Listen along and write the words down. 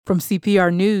From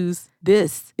CPR News,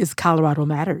 this is Colorado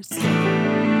Matters.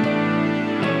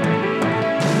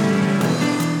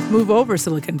 Move over,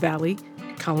 Silicon Valley.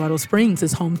 Colorado Springs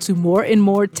is home to more and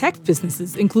more tech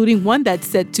businesses, including one that's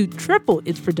set to triple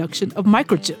its production of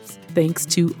microchips, thanks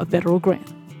to a federal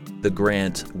grant. The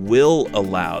grant will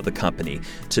allow the company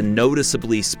to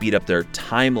noticeably speed up their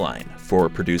timeline for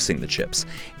producing the chips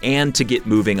and to get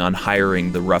moving on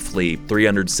hiring the roughly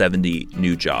 370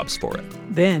 new jobs for it.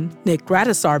 Then, Nick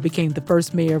Gradisar became the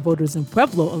first mayor voters in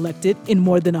Pueblo elected in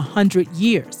more than 100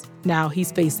 years. Now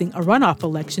he's facing a runoff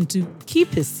election to keep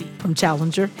his seat from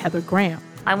challenger Heather Graham.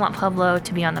 I want Pueblo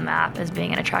to be on the map as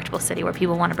being an attractive city where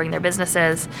people want to bring their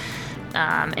businesses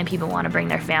and people want to bring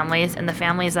their families. And the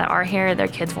families that are here, their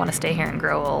kids want to stay here and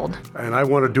grow old. And I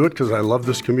want to do it because I love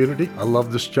this community. I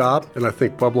love this job. And I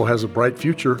think Pueblo has a bright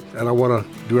future. And I want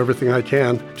to do everything I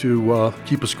can to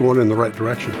keep us going in the right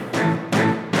direction.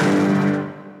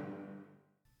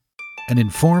 An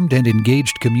informed and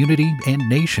engaged community and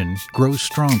nation grows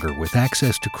stronger with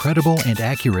access to credible and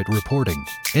accurate reporting.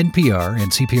 NPR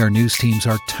and CPR News teams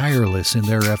are tireless in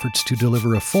their efforts to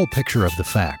deliver a full picture of the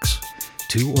facts.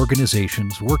 Two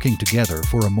organizations working together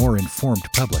for a more informed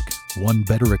public, one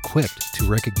better equipped to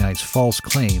recognize false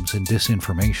claims and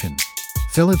disinformation.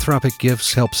 Philanthropic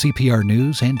gifts help CPR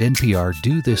News and NPR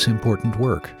do this important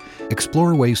work.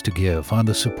 Explore ways to give on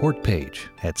the support page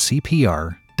at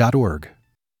cpr.org.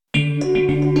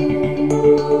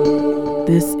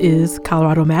 This is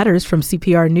Colorado Matters from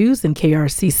CPR News and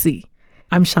KRCC.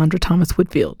 I'm Chandra Thomas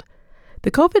Whitfield.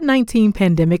 The COVID-19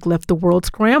 pandemic left the world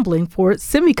scrambling for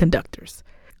semiconductors,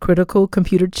 critical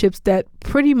computer chips that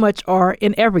pretty much are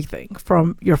in everything,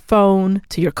 from your phone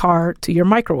to your car to your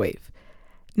microwave.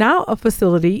 Now, a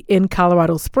facility in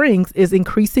Colorado Springs is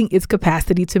increasing its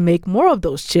capacity to make more of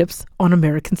those chips on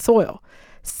American soil,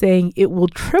 saying it will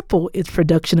triple its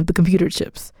production of the computer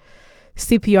chips.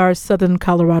 CPR's Southern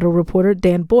Colorado reporter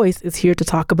Dan Boyce is here to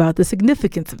talk about the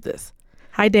significance of this.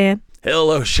 Hi, Dan.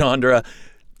 Hello, Chandra.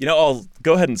 I'll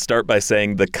go ahead and start by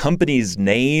saying the company's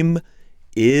name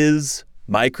is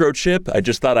Microchip. I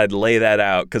just thought I'd lay that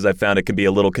out because I found it can be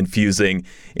a little confusing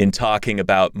in talking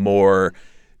about more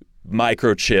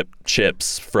microchip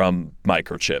chips from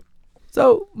Microchip.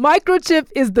 So Microchip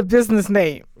is the business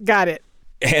name. Got it.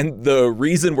 And the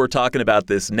reason we're talking about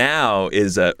this now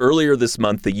is earlier this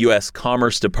month, the U.S.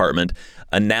 Commerce Department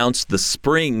announced the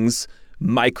Springs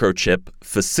microchip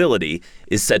facility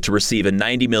is set to receive a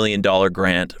 $90 million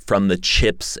grant from the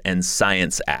CHIPS and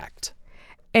Science Act.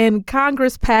 And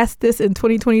Congress passed this in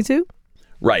 2022?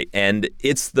 Right. And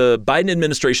it's the Biden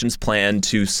administration's plan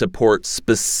to support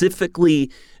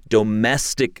specifically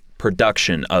domestic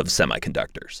production of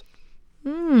semiconductors.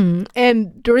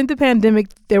 And during the pandemic,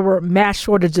 there were mass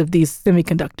shortage of these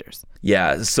semiconductors.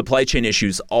 Yeah, supply chain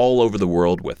issues all over the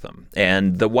world with them.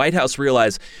 And the White House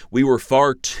realized we were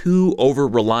far too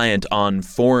over-reliant on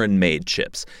foreign-made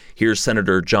chips. Here's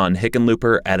Senator John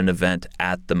Hickenlooper at an event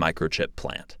at the microchip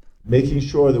plant. Making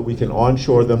sure that we can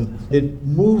onshore them, it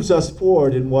moves us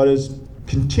forward in what is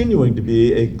continuing to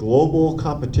be a global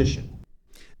competition.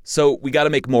 So we got to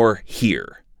make more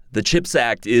here. The CHIPS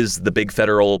Act is the big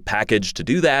federal package to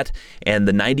do that, and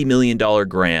the $90 million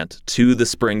grant to the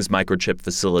Springs microchip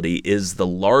facility is the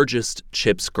largest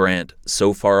CHIPS grant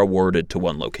so far awarded to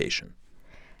one location.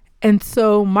 And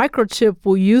so Microchip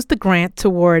will use the grant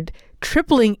toward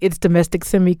tripling its domestic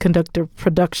semiconductor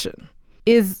production.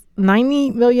 Is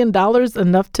 $90 million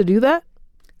enough to do that?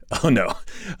 Oh, no.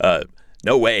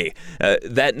 No way.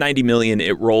 That $90 million,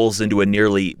 it rolls into a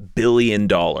nearly $1 billion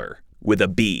with a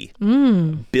B,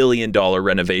 $1 billion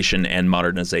renovation and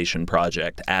modernization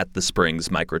project at the Springs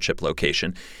microchip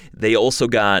location. They also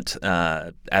got,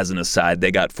 as an aside, they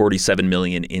got $47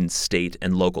 million in state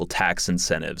and local tax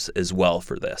incentives as well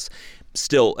for this.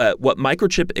 Still, what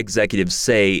microchip executives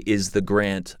say is the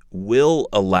grant will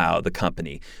allow the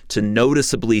company to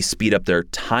noticeably speed up their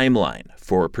timeline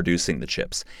for producing the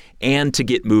chips and to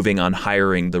get moving on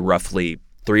hiring the roughly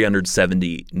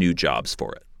 370 new jobs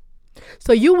for it.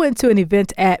 So you went to an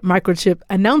event at Microchip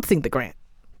announcing the grant.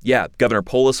 Yeah, Governor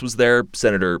Polis was there,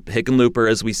 Senator Hickenlooper,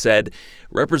 as we said.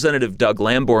 Representative Doug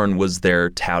Lamborn was there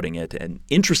touting it. And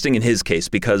interesting in his case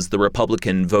because the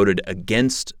Republican voted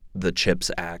against the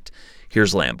CHIPS Act.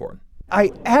 Here's Lamborn.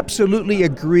 I absolutely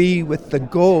agree with the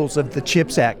goals of the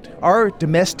CHIPS Act. Our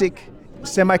domestic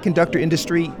semiconductor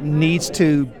industry needs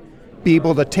to be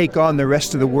able to take on the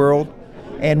rest of the world,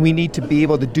 and we need to be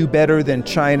able to do better than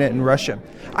China and Russia.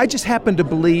 I just happen to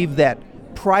believe that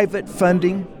private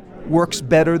funding works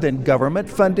better than government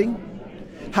funding.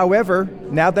 However,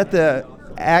 now that the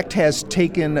act has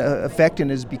taken effect and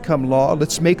has become law,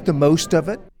 let's make the most of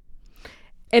it.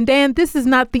 And Dan, this is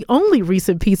not the only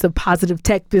recent piece of positive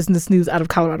tech business news out of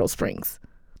Colorado Springs.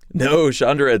 No,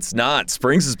 Chandra, it's not.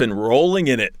 Springs has been rolling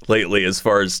in it lately as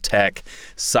far as tech,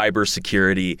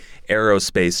 cybersecurity,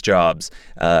 aerospace jobs.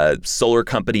 Solar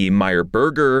company Meyer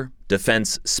Burger,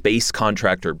 defense space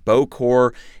contractor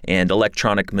Bocor, and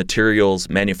electronic materials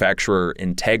manufacturer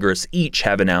Integris each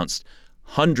have announced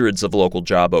hundreds of local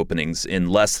job openings in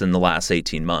less than the last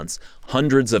 18 months,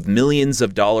 hundreds of millions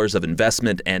of dollars of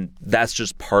investment, and that's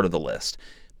just part of the list.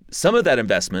 Some of that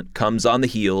investment comes on the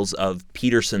heels of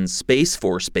Peterson's Space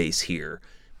Force base here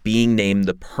being named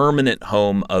the permanent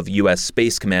home of U.S.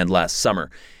 Space Command last summer.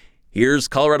 Here's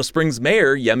Colorado Springs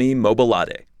Mayor Yemi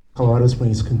Mobolade. Colorado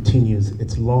Springs continues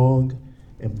its long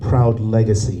and proud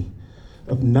legacy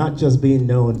of not just being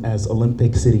known as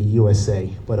Olympic City, USA,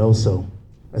 but also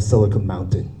a Silicon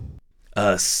Mountain.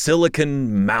 A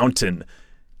Silicon Mountain.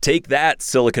 Take that,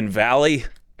 Silicon Valley.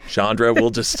 Chandra,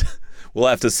 we'll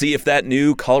have to see if that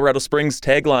new Colorado Springs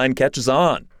tagline catches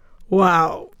on.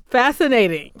 Wow.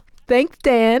 Fascinating. Thanks,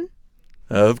 Dan.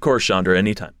 Of course, Chandra,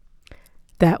 anytime.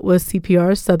 That was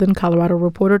CPR's Southern Colorado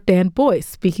reporter Dan Boyce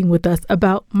speaking with us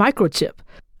about Microchip,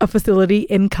 a facility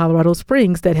in Colorado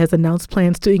Springs that has announced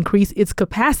plans to increase its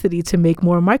capacity to make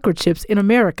more microchips in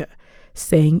America,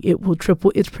 saying it will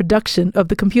triple its production of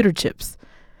the computer chips.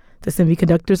 The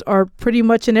semiconductors are pretty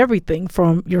much in everything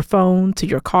from your phone to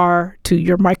your car to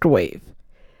your microwave.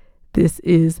 This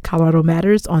is Colorado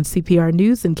Matters on CPR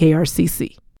News and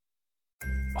KRCC.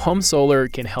 Home solar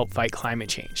can help fight climate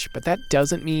change, but that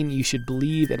doesn't mean you should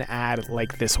believe an ad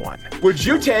like this one. Would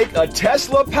you take a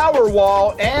Tesla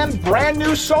Powerwall and brand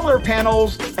new solar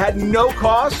panels at no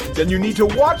cost? Then you need to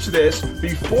watch this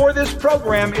before this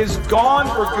program is gone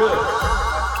for good.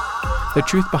 The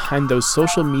truth behind those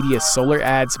social media solar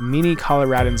ads many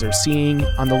Coloradans are seeing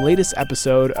on the latest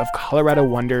episode of Colorado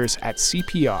Wonders at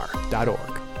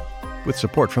CPR.org. With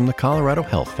support from the Colorado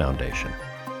Health Foundation.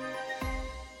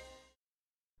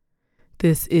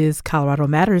 This is Colorado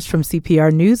Matters from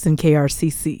CPR News and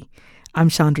KRCC. I'm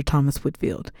Chandra Thomas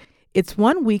Whitfield. It's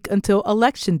 1 week until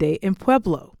Election Day in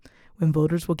Pueblo, when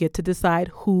voters will get to decide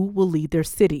who will lead their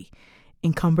city.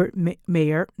 Incumbent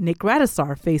Mayor Nick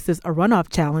Gradisar faces a runoff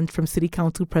challenge from City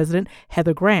Council President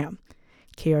Heather Graham.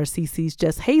 KRCC's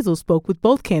Jess Hazel spoke with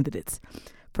both candidates.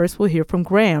 First, we'll hear from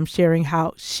Graham sharing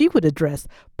how she would address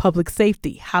public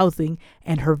safety, housing,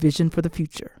 and her vision for the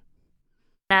future.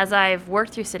 As I've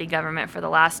worked through city government for the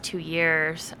last 2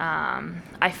 years,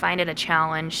 I find it a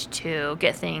challenge to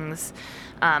get things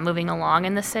moving along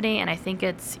in the city, and I think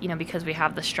it's because we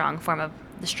have the strong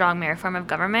mayor form of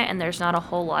government, and there's not a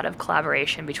whole lot of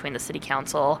collaboration between the city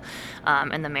council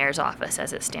and the mayor's office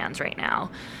as it stands right now.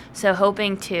 So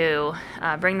hoping to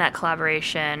bring that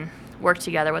collaboration, work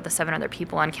together with the 7 other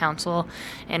people on council,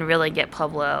 and really get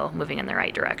Pueblo moving in the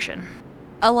right direction.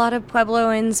 A lot of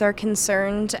Puebloans are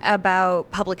concerned about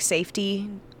public safety.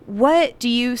 What do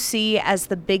you see as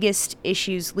the biggest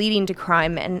issues leading to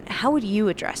crime, and how would you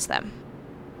address them?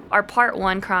 Our Part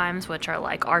 1 crimes, which are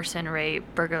like arson, rape,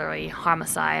 burglary,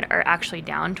 homicide, are actually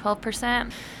down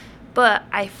 12%. But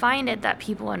I find it that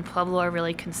people in Pueblo are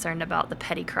really concerned about the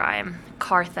petty crime,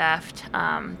 car theft,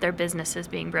 their businesses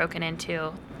being broken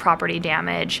into, property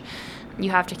damage. You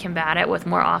have to combat it with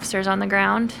more officers on the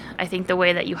ground. I think the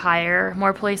way that you hire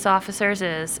more police officers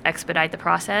is expedite the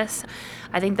process.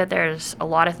 I think that there's a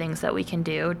lot of things that we can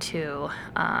do to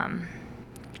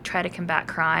try to combat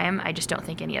crime. I just don't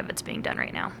think any of it's being done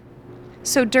right now.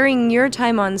 So during your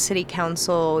time on City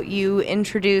Council, you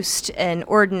introduced an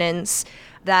ordinance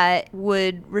that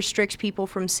would restrict people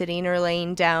from sitting or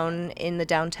laying down in the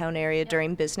downtown area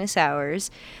during business hours.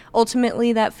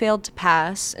 Ultimately, that failed to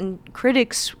pass, and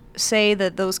critics say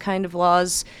that those kind of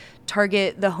laws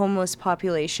target the homeless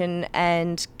population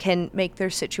and can make their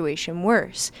situation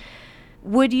worse.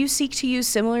 Would you seek to use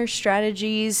similar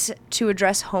strategies to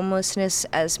address homelessness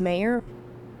as mayor?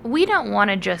 We don't want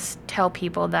to just tell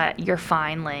people that you're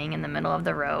fine laying in the middle of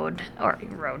the road or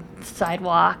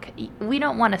sidewalk. We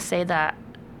don't want to say that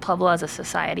Pueblo as a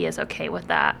society is okay with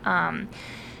that.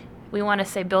 We want to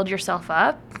say build yourself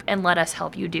up and let us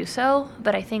help you do so.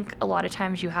 But I think a lot of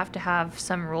times you have to have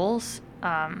some rules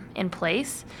in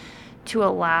place to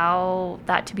allow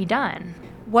that to be done.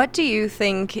 What do you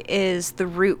think is the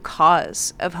root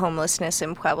cause of homelessness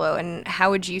in Pueblo, and how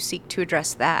would you seek to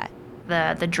address that?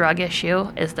 The drug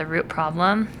issue is the root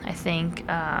problem. I think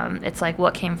it's like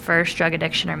what came first, drug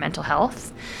addiction or mental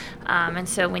health. And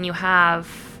so when you have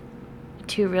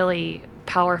two really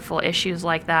powerful issues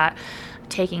like that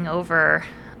taking over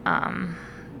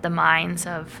the minds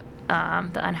of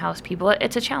the unhoused people,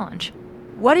 it's a challenge.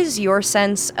 What is your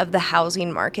sense of the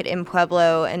housing market in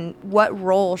Pueblo, and what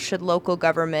role should local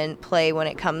government play when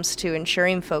it comes to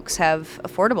ensuring folks have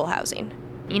affordable housing?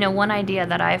 You know, one idea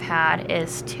that I've had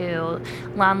is to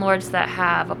landlords that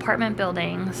have apartment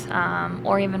buildings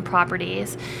or even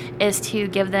properties is to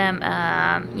give them,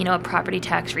 a property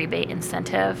tax rebate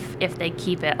incentive if they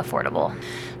keep it affordable.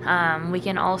 We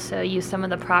can also use some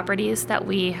of the properties that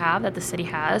we have, that the city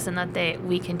has, and that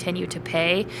we continue to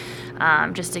pay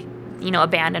just to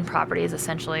abandoned properties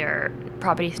essentially, or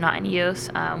properties not in use.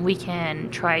 We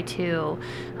can try to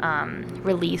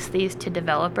release these to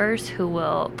developers who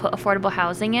will put affordable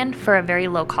housing in for a very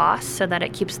low cost so that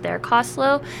it keeps their costs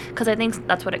low, because I think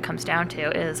that's what it comes down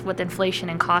to, is with inflation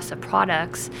and cost of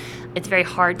products, it's very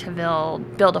hard to build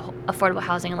affordable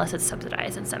housing unless it's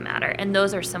subsidized in some manner, and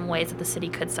those are some ways that the city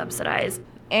could subsidize.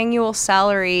 Annual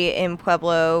salary in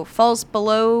Pueblo falls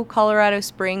below Colorado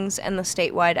Springs and the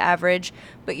statewide average,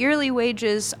 but yearly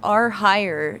wages are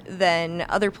higher than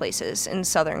other places in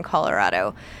southern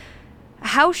Colorado.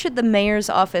 How should the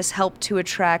mayor's office help to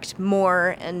attract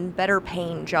more and better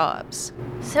paying jobs?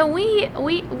 So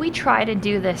we try to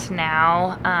do this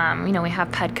now. We have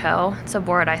PEDCO. It's a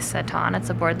board I sit on.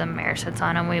 It's a board the mayor sits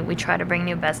on, and we try to bring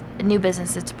new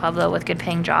businesses to Pueblo with good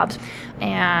paying jobs.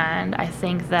 And I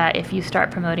think that if you start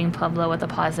promoting Pueblo with a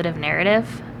positive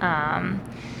narrative,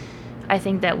 I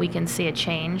think that we can see a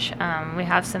change. We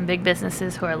have some big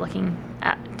businesses who are looking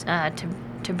at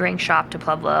to bring shop to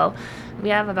Pueblo. We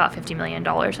have about $50 million in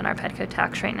our PEDCO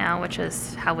tax right now, which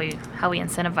is how we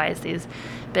incentivize these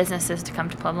businesses to come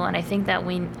to Pueblo. And I think that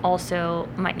we also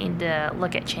might need to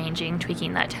look at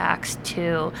tweaking that tax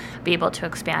to be able to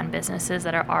expand businesses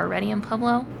that are already in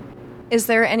Pueblo. Is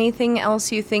there anything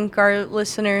else you think our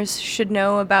listeners should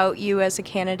know about you as a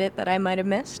candidate that I might have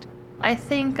missed? I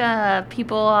think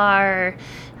people are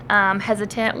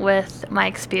hesitant with my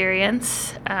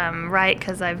experience, right?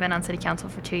 Because I've been on city council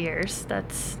for 2 years.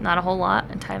 That's not a whole lot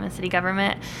in time in city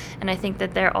government. And I think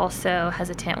that they're also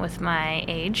hesitant with my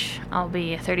age. I'll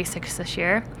be 36 this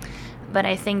year. But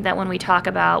I think that when we talk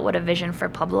about what a vision for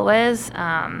Pueblo is,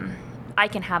 I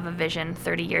can have a vision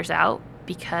 30 years out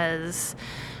because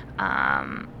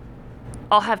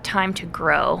I'll have time to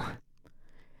grow.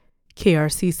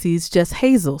 KRCC's Jess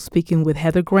Hazel speaking with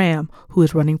Heather Graham, who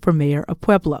is running for mayor of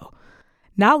Pueblo.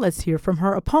 Now let's hear from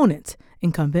her opponent,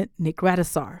 incumbent Nick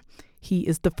Gradisar. He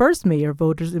is the first mayor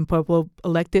voters in Pueblo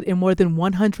elected in more than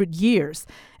 100 years,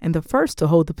 and the first to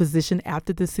hold the position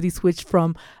after the city switched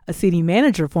from a city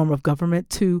manager form of government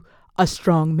to a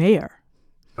strong mayor.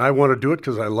 I want to do it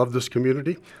because I love this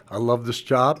community, I love this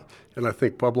job, and I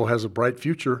think Pueblo has a bright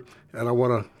future, and I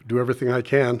want to do everything I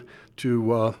can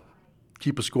to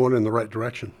keep us going in the right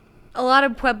direction. A lot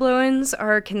of Puebloans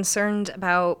are concerned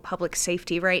about public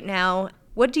safety right now.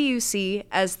 What do you see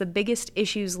as the biggest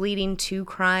issues leading to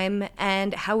crime,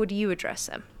 and how would you address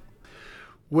them?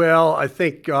 Well, I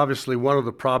think obviously one of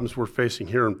the problems we're facing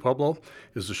here in Pueblo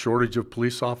is the shortage of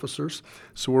police officers.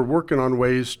 So we're working on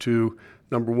ways to,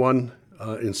 number one,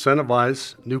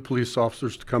 incentivize new police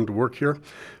officers to come to work here.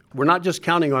 We're not just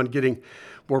counting on getting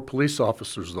more police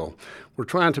officers, though. We're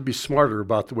trying to be smarter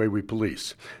about the way we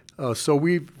police. So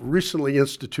we've recently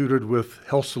instituted with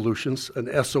Health Solutions an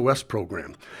SOS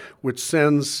program, which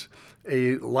sends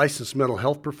a licensed mental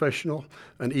health professional,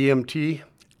 an EMT,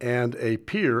 and a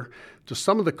peer to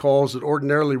some of the calls that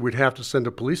ordinarily we'd have to send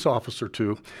a police officer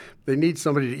to. They need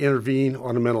somebody to intervene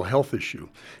on a mental health issue.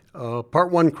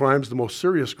 Part 1 crimes, the most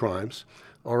serious crimes,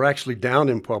 are actually down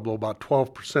in Pueblo, about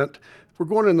 12%. We're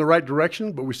going in the right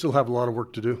direction, but we still have a lot of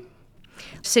work to do.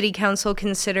 City Council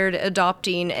considered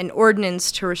adopting an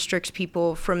ordinance to restrict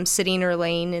people from sitting or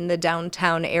laying in the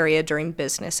downtown area during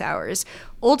business hours.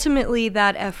 Ultimately,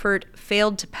 that effort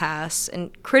failed to pass,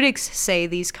 and critics say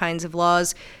these kinds of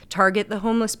laws target the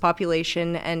homeless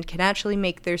population and can actually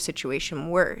make their situation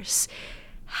worse.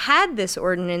 Had this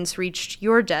ordinance reached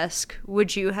your desk,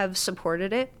 would you have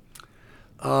supported it?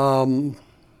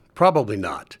 Probably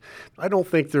not. I don't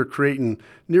think they're creating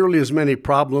nearly as many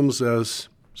problems as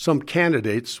some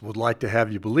candidates would like to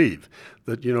have you believe,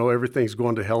 that, everything's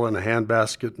going to hell in a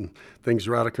handbasket and things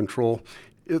are out of control.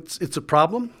 It's a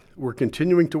problem. We're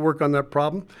continuing to work on that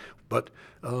problem, but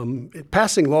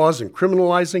passing laws and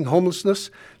criminalizing homelessness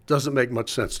doesn't make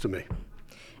much sense to me.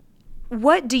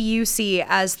 What do you see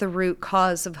as the root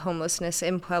cause of homelessness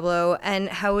in Pueblo, and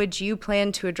how would you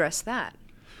plan to address that?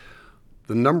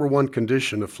 The number one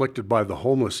condition afflicted by the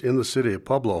homeless in the city of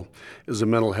Pueblo is a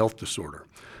mental health disorder.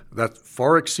 That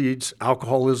far exceeds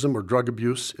alcoholism or drug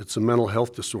abuse. It's a mental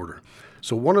health disorder.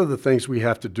 So one of the things we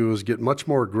have to do is get much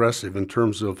more aggressive in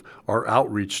terms of our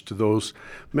outreach to those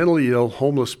mentally ill,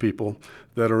 homeless people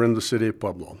that are in the city of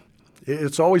Pueblo.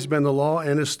 It's always been the law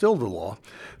and is still the law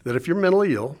that if you're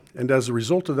mentally ill and as a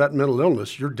result of that mental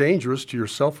illness, you're dangerous to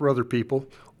yourself or other people,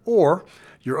 or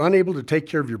you're unable to take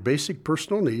care of your basic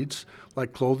personal needs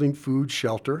like clothing, food,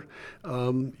 shelter,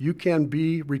 you can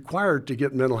be required to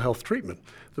get mental health treatment.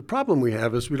 The problem we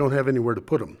have is we don't have anywhere to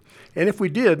put them. And if we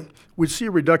did, we'd see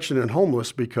a reduction in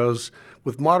homeless because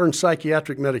with modern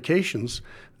psychiatric medications,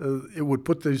 it would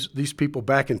put these people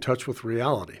back in touch with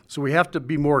reality. So we have to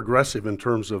be more aggressive in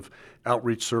terms of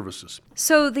outreach services.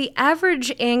 So the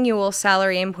average annual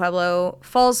salary in Pueblo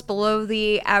falls below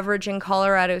the average in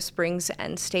Colorado Springs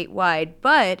and statewide,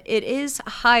 but it is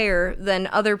higher than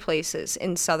other places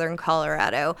in southern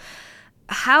Colorado.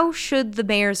 How should the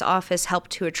mayor's office help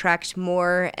to attract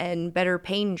more and better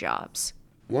paying jobs?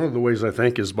 One of the ways, I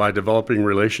think, is by developing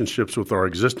relationships with our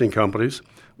existing companies,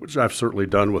 which I've certainly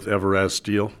done with Everaz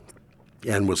Steel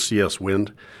and with CS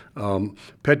Wind.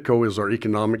 Pedco is our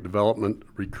economic development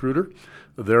recruiter.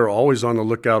 They're always on the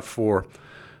lookout for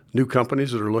new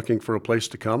companies that are looking for a place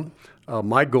to come.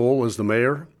 My goal as the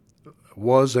mayor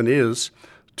was and is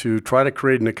to try to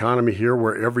create an economy here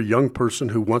where every young person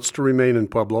who wants to remain in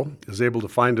Pueblo is able to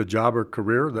find a job or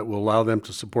career that will allow them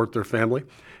to support their family,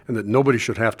 and that nobody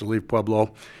should have to leave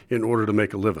Pueblo in order to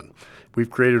make a living. We've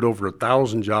created over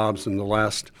 1,000 jobs in the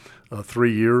last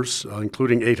 3 years,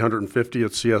 including 850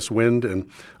 at CS Wind, and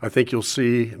I think you'll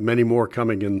see many more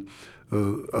coming in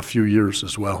a few years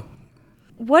as well.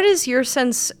 What is your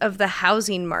sense of the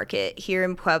housing market here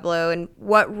in Pueblo, and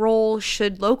what role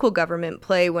should local government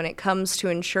play when it comes to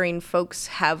ensuring folks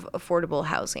have affordable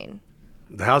housing?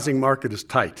 The housing market is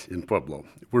tight in Pueblo.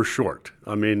 We're short.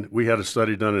 I mean, we had a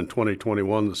study done in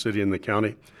 2021, the city and the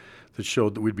county, that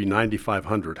showed that we'd be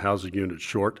 9,500 housing units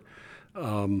short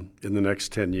in the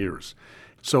next 10 years.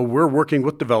 So we're working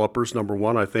with developers, number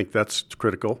one. I think that's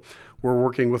critical. We're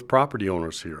working with property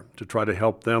owners here to try to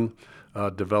help them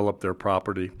develop their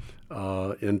property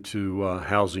into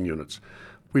housing units.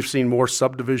 We've seen more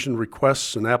subdivision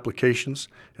requests and applications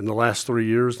in the last 3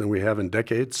 years than we have in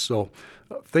decades. So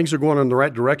things are going in the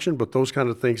right direction, but those kind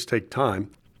of things take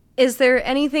time. Is there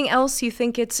anything else you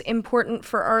think it's important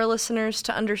for our listeners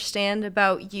to understand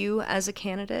about you as a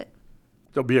candidate?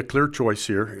 There'll be a clear choice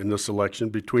here in this election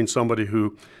between somebody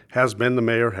who has been the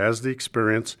mayor, has the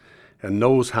experience, and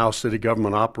knows how city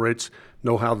government operates,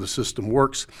 know how the system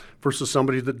works, versus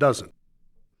somebody that doesn't.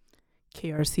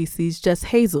 KRCC's Jess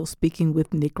Hazel speaking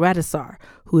with Nick Gradisar,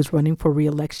 who is running for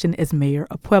re-election as mayor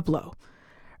of Pueblo.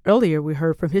 Earlier, we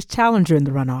heard from his challenger in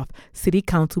the runoff, City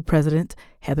Council President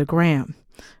Heather Graham.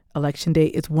 Election day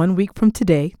is 1 week from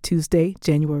today, Tuesday,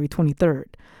 January 23rd.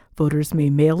 Voters may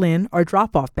mail in or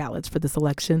drop off ballots for this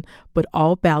election, but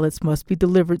all ballots must be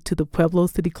delivered to the Pueblo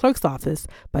City Clerk's office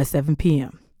by 7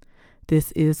 p.m.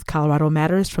 This is Colorado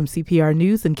Matters from CPR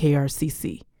News and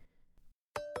KRCC.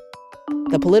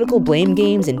 The political blame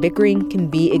games and bickering can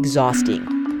be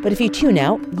exhausting. But if you tune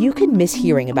out, you could miss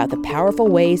hearing about the powerful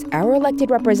ways our elected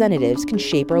representatives can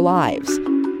shape our lives.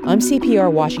 I'm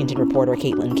CPR Washington reporter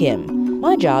Caitlin Kim.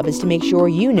 My job is to make sure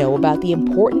you know about the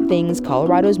important things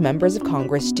Colorado's members of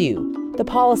Congress do, the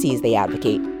policies they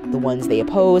advocate, the ones they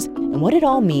oppose, and what it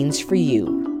all means for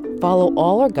you. Follow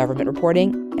all our government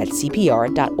reporting at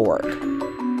cpr.org.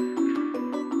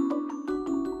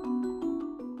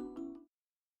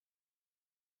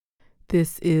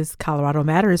 This is Colorado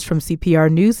Matters from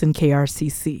CPR News and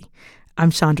KRCC.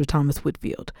 I'm Chandra Thomas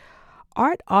Whitfield.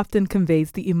 Art often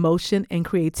conveys the emotion and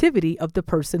creativity of the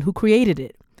person who created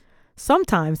it.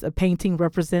 Sometimes a painting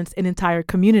represents an entire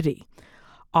community.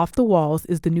 Off the Walls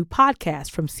is the new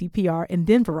podcast from CPR and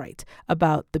Denverite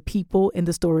about the people and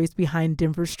the stories behind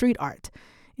Denver street art.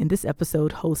 In this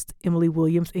episode, hosts Emily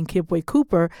Williams and Kibwe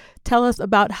Cooper tell us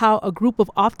about how a group of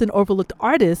often overlooked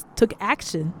artists took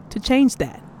action to change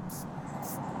that.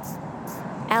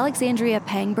 Alexandria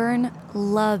Pangburn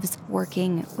loves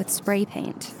working with spray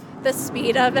paint. The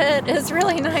speed of it is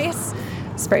really nice.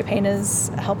 Spray paint has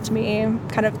helped me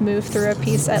kind of move through a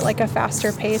piece at like a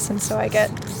faster pace, and so I get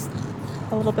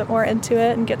a little bit more into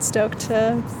it and get stoked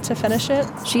to finish it.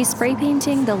 She's spray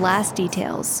painting the last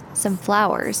details, some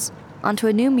flowers, onto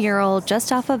a new mural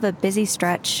just off of a busy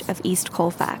stretch of East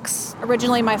Colfax.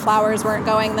 Originally my flowers weren't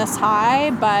going this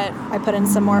high, but I put in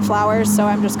some more flowers, so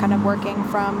I'm just kind of working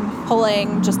from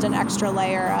pulling just an extra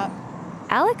layer up.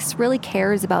 Alex really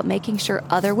cares about making sure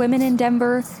other women in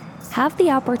Denver have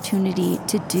the opportunity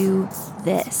to do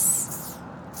this.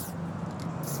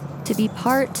 to be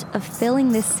part of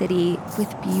filling this city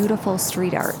with beautiful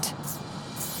street art.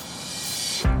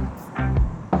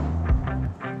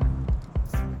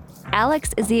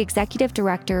 Alex is the executive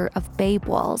director of Babe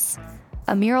Walls,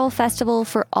 a mural festival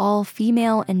for all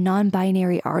female and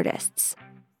non-binary artists.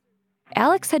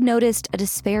 Alex had noticed a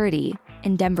disparity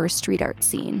in Denver's street art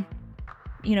scene.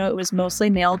 You know, it was mostly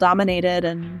male-dominated,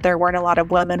 and there weren't a lot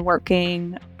of women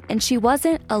working. And she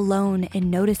wasn't alone in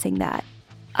noticing that.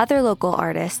 Other local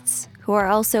artists, who are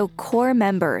also core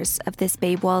members of this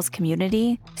Babe Walls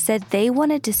community, said they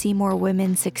wanted to see more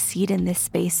women succeed in this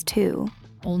space too.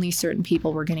 Only certain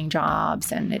people were getting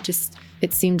jobs, and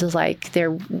it seemed like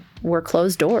there were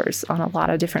closed doors on a lot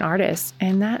of different artists,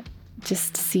 and that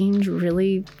just seemed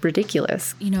really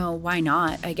ridiculous. You know, why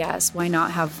not, I guess? Why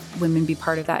not have women be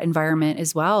part of that environment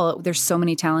as well? There's so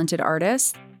many talented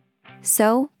artists.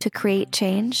 So, to create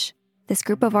change, this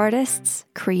group of artists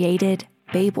created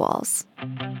Babe Walls.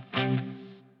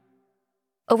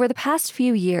 Over the past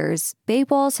few years, Babe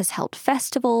Walls has held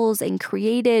festivals and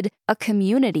created a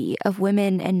community of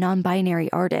women and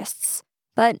non-binary artists.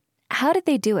 But how did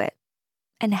they do it?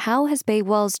 And how has Babe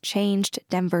Walls changed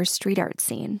Denver's street art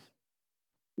scene?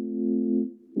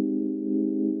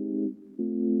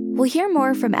 We'll hear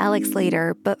more from Alex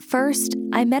later, but first,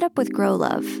 I met up with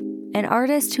Grolove, an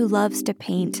artist who loves to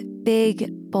paint big,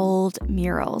 bold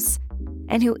murals,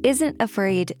 and who isn't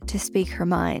afraid to speak her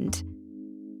mind.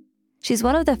 She's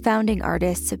one of the founding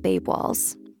artists of Babe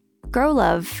Walls.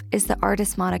 Grolove is the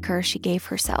artist moniker she gave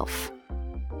herself.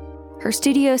 Her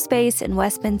studio space in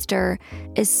Westminster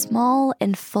is small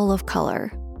and full of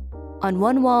color. On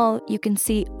one wall, you can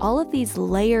see all of these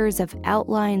layers of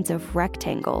outlines of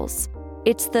rectangles.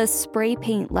 It's the spray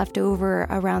paint left over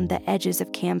around the edges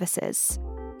of canvases.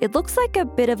 It looks like a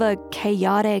bit of a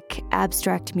chaotic,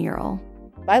 abstract mural.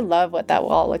 I love what that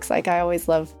wall looks like. I always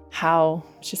love how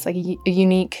it's just like a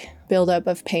unique buildup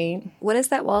of paint. What does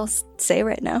that wall say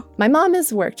right now? My mom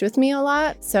has worked with me a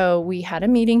lot, so we had a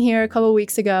meeting here a couple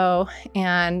weeks ago,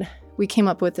 and we came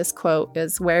up with this quote,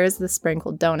 "Where is the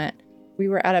sprinkled donut?" We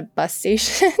were at a bus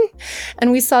station,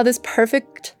 and we saw this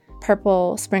perfect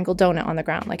purple sprinkled donut on the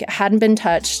ground. Like, it hadn't been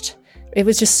touched. It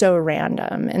was just so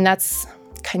random, and that's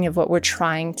kind of what we're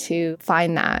trying to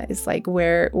find. That is like,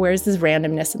 where's this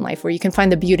randomness in life, where you can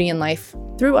find the beauty in life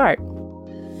through art.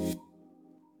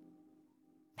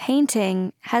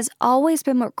 Painting has always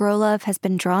been what Grolove has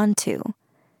been drawn to.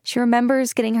 She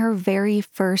remembers getting her very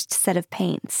first set of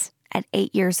paints at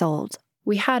 8 years old.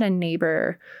 We had a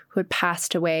neighbor who had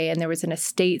passed away, and there was an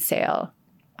estate sale.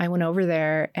 I went over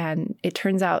there, and it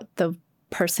turns out the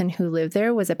person who lived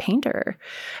there was a painter,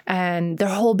 and their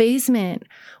whole basement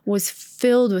was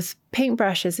filled with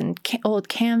paintbrushes and old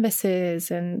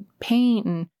canvases and paint.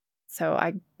 And so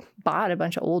I bought a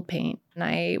bunch of old paint, and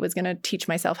I was going to teach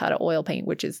myself how to oil paint,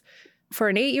 which is, for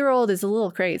an 8-year-old, is a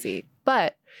little crazy.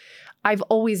 But I've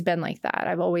always been like that.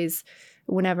 I've always,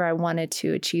 whenever I wanted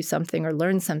to achieve something or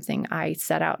learn something, I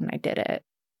set out and I did it.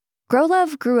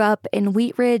 Grolove grew up in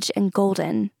Wheat Ridge and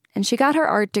Golden, and she got her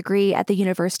art degree at the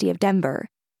University of Denver.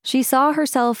 She saw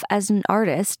herself as an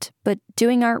artist, but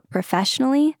doing art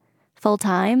professionally,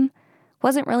 full-time,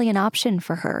 wasn't really an option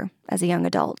for her as a young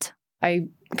adult. I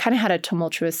kind of had a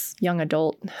tumultuous young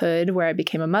adulthood where I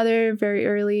became a mother very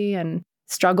early and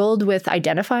struggled with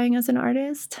identifying as an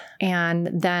artist. And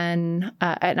then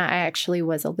and I actually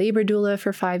was a labor doula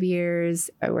for 5 years.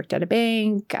 I worked at a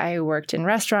bank. I worked in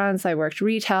restaurants. I worked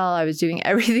retail. I was doing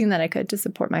everything that I could to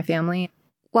support my family.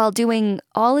 While doing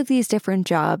all of these different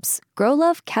jobs,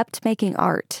 Grolove kept making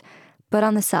art, but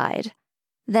on the side.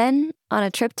 Then, on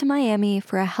a trip to Miami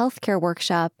for a healthcare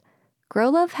workshop,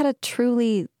 Grolove had a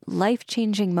truly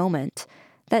life-changing moment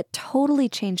that totally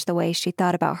changed the way she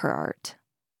thought about her art.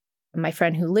 My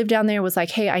friend who lived down there was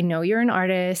like, "Hey, I know you're an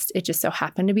artist. It just so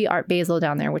happened to be Art Basel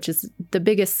down there," which is the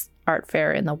biggest art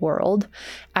fair in the world.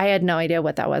 I had no idea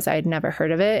what that was. I had never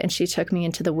heard of it. And she took me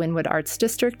into the Wynwood Arts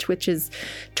District, which is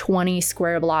 20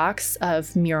 square blocks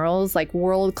of murals, like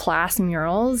world-class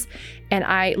murals. And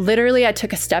I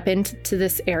took a step into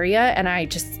this area, and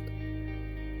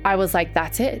I was like,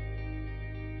 that's it.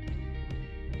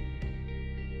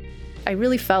 I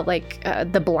really felt like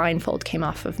the blindfold came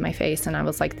off of my face, and I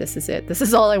was like, this is it. This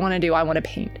is all I want to do. I want to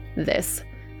paint this.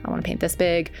 I want to paint this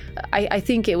big. I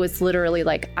think it was literally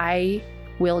like, I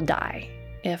will die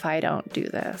if I don't do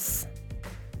this.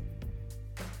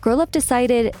 Grolove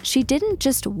decided she didn't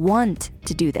just want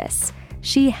to do this.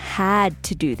 She had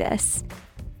to do this.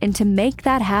 And to make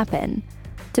that happen,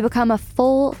 to become a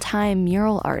full-time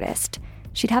mural artist,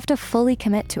 she'd have to fully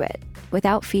commit to it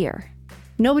without fear.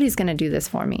 Nobody's going to do this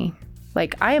for me.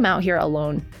 Like, I am out here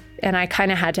alone. And I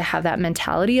kind of had to have that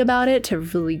mentality about it to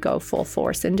really go full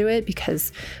force into it,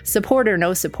 because support or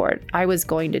no support, I was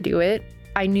going to do it.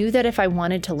 I knew that if I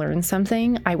wanted to learn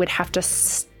something, I would have to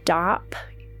stop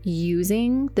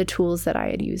using the tools that I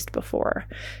had used before.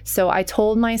 So I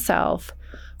told myself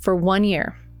for 1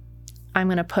 year, I'm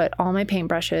going to put all my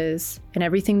paintbrushes and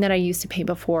everything that I used to paint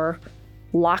before,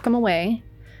 lock them away,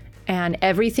 and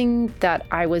everything that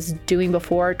I was doing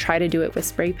before, try to do it with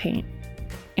spray paint.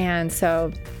 And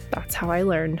so that's how I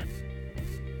learned.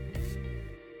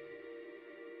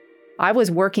 I was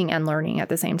working and learning at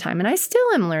the same time, and I still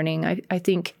am learning. I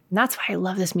think that's why I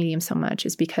love this medium so much,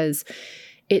 is because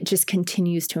it just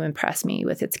continues to impress me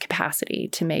with its capacity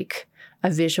to make a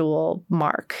visual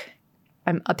mark.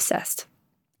 I'm obsessed.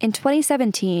 In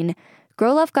 2017,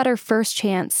 Grolov got her first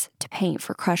chance to paint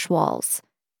for Crush Walls.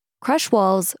 Crush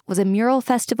Walls was a mural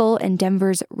festival in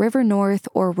Denver's River North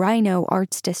or Rhino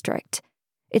Arts District.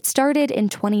 It started in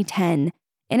 2010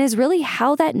 and is really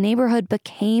how that neighborhood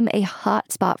became a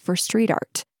hot spot for street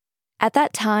art. At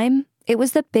that time, it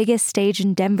was the biggest stage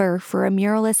in Denver for a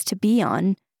muralist to be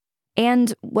on,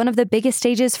 and one of the biggest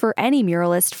stages for any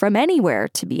muralist from anywhere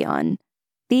to be on.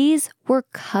 These were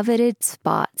coveted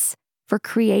spots for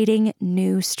creating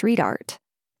new street art.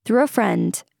 Through a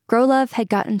friend, Grolov had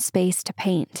gotten space to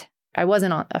paint. I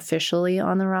wasn't officially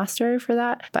on the roster for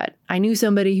that, but I knew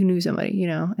somebody who knew somebody, you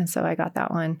know, and so I got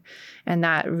that one. And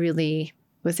that really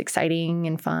was exciting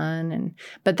and fun.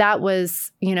 But that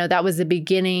was, you know, that was the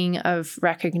beginning of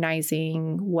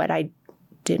recognizing what I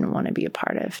didn't want to be a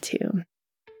part of too.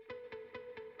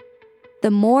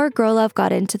 The more Grolov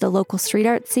got into the local street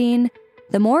art scene,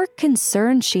 the more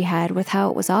concerns she had with how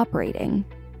it was operating.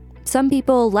 Some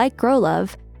people, like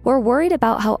Grolov, were worried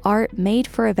about how art made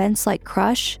for events like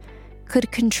Crush could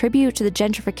contribute to the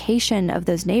gentrification of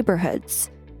those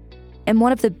neighborhoods. And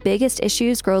one of the biggest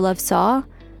issues Grolov saw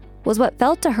was what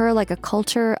felt to her like a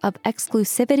culture of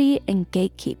exclusivity and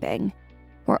gatekeeping,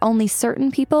 where only certain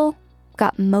people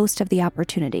got most of the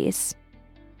opportunities.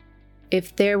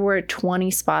 If there were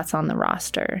 20 spots on the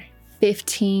roster,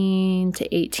 15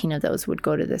 to 18 of those would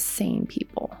go to the same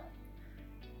people.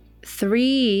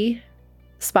 3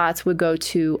 spots would go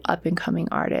to up-and-coming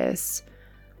artists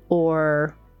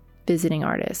or visiting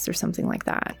artists or something like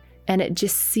that. And it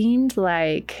just seemed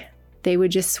like they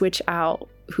would just switch out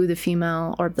who the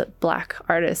female or the black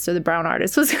artist or the brown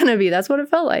artist was going to be. That's what it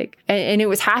felt like. And it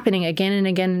was happening again and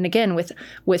again and again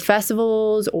with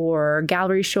festivals or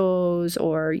gallery shows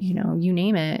or, you know, you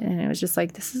name it. And it was just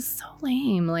like, this is so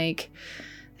lame. Like,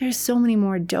 there's so many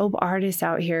more dope artists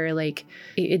out here. Like,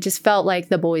 it just felt like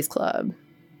the boys club.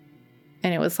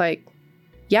 And it was like,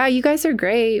 yeah, you guys are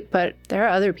great, but there are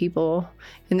other people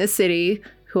in this city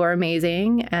who are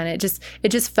amazing. And it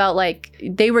just felt like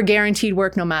they were guaranteed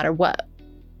work no matter what.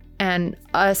 And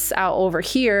us out over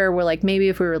here were like, maybe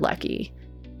if we were lucky.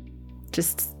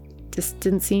 Just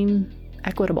didn't seem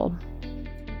equitable.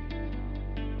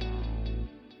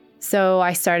 So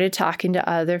I started talking to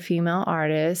other female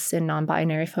artists and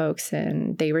non-binary folks,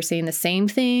 and they were saying the same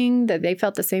thing, that they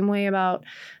felt the same way about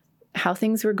how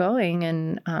things were going.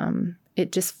 And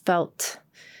it just felt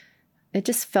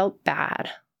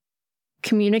bad.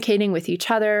 Communicating with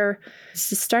each other,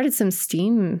 just started some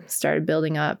steam started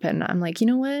building up. And I'm like, you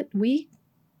know what? We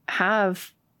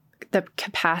have the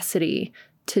capacity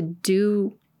to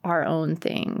do our own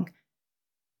thing.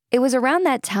 It was around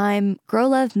that time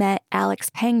Grolov met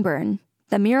Alex Pangburn,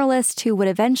 the muralist who would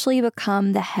eventually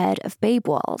become the head of Babe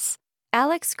Walls.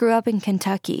 Alex grew up in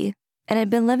Kentucky and had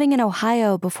been living in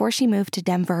Ohio before she moved to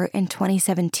Denver in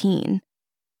 2017.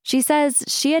 She says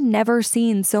she had never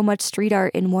seen so much street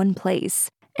art in one place,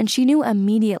 and she knew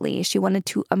immediately she wanted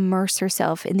to immerse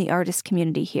herself in the artist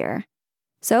community here.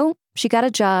 So she got a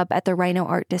job at the Rhino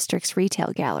Art District's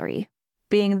retail gallery.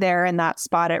 Being there in that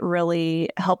spot, it really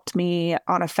helped me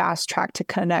on a fast track to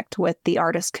connect with the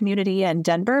artist community in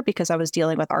Denver because I was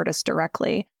dealing with artists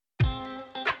directly.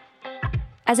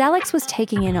 As Alex was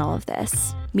taking in all of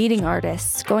this, meeting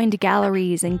artists, going to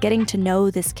galleries, and getting to know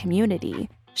this community,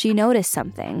 she noticed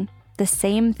something, the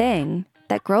same thing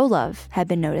that Grolov had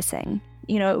been noticing.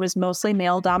 You know, it was mostly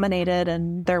male-dominated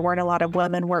and there weren't a lot of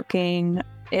women working.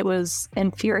 It was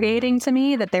infuriating to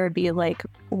me that there would be like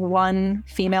one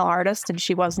female artist and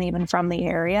she wasn't even from the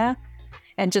area.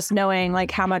 And just knowing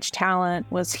like how much talent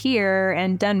was here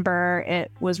in Denver,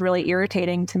 it was really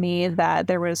irritating to me that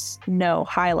there was no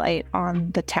highlight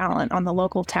on the talent, on the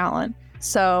local talent.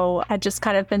 So I'd just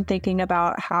kind of been thinking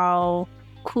about how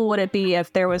cool would it be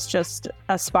if there was just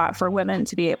a spot for women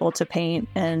to be able to paint,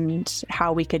 and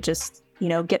how we could just, you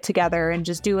know, get together and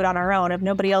just do it on our own. If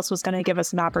nobody else was going to give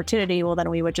us an opportunity, well,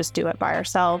 then we would just do it by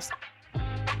ourselves.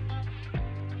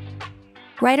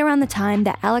 Right around the time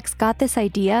that Alex got this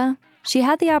idea, she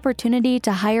had the opportunity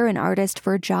to hire an artist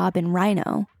for a job in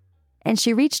Rhino, and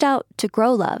she reached out to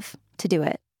Grow Love to do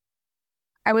it.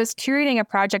 I was curating a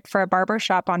project for a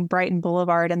barbershop on Brighton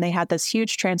Boulevard, and they had this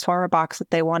huge transformer box that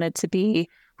they wanted to be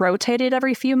rotated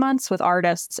every few months with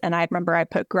artists. And I remember I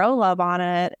put Grow Love on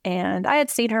it, and I had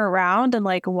seen her around and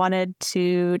wanted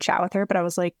to chat with her, but I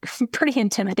was pretty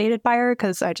intimidated by her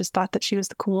because I just thought that she was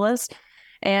the coolest.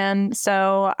 And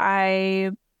so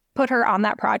I put her on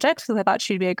that project because I thought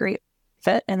she'd be a great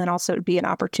fit. And then also it'd be an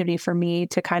opportunity for me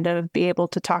to kind of be able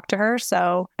to talk to her.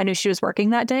 So I knew she was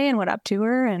working that day and went up to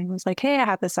her and was like, hey, I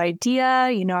have this idea.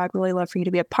 I'd really love for you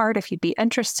to be a part if you'd be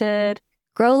interested.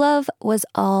 Grow Love was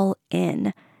all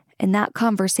in. And that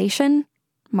conversation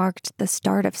marked the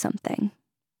start of something.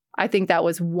 I think that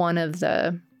was one of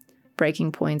the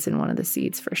breaking points and one of the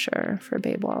seeds for sure for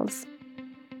Babe Walls.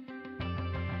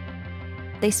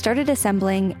 They started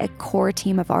assembling a core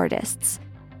team of artists,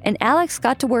 and Alex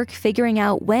got to work figuring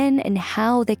out when and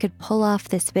how they could pull off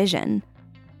this vision.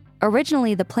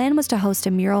 Originally, the plan was to host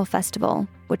a mural festival,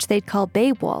 which they'd call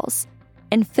Babe Walls,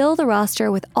 and fill the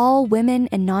roster with all women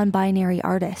and non-binary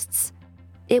artists.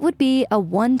 It would be a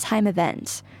one-time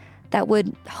event that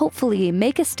would hopefully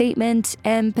make a statement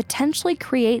and potentially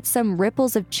create some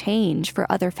ripples of change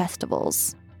for other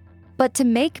festivals. But to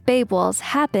make Babe Walls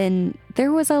happen,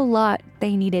 there was a lot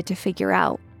they needed to figure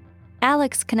out.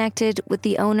 Alex connected with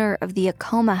the owner of the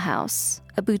Acoma House,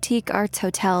 a boutique arts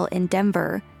hotel in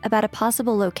Denver, about a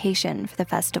possible location for the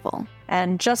festival.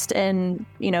 And just in,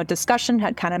 discussion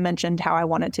had kind of mentioned how I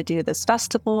wanted to do this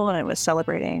festival, and it was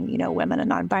celebrating, women and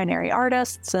non-binary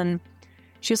artists. And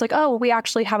she was like, oh, we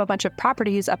actually have a bunch of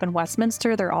properties up in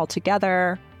Westminster. They're all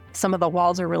together. Some of the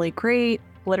walls are really great.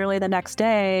 Literally the next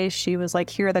day, she was like,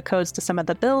 here are the codes to some of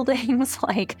the buildings.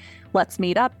 Let's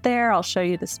meet up there. I'll show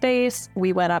you the space.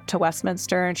 We went up to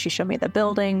Westminster and she showed me the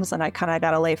buildings, and I kind of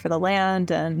got a lay for the land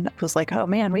and was like, oh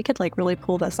man, we could really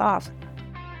pull this off.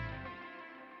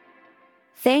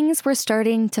 Things were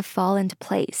starting to fall into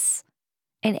place.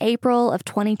 In April of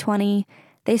 2020,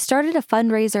 they started a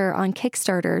fundraiser on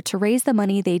Kickstarter to raise the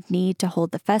money they'd need to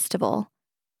hold the festival.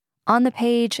 On the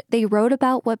page, they wrote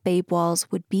about what Babe Walls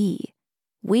would be.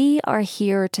 We are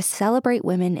here to celebrate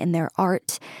women in their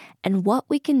art and what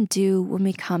we can do when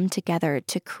we come together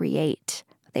to create,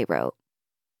 they wrote.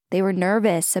 They were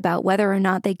nervous about whether or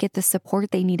not they'd get the support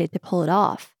they needed to pull it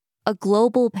off. A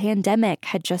global pandemic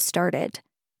had just started,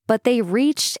 but they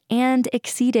reached and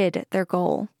exceeded their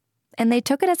goal. And they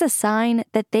took it as a sign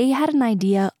that they had an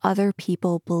idea other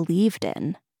people believed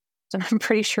in. And I'm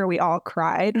pretty sure we all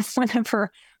cried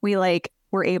whenever we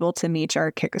were able to meet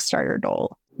our Kickstarter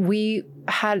goal. We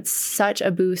had such a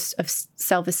boost of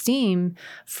self-esteem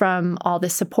from all the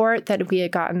support that we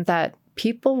had gotten that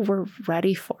people were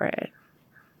ready for it.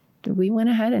 We went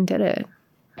ahead and did it.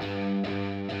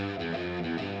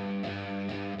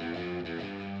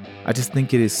 I just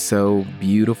think it is so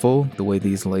beautiful the way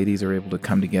these ladies are able to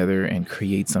come together and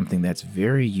create something that's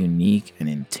very unique and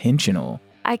intentional.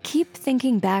 I keep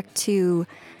thinking back to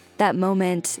that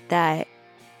moment that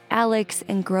Alex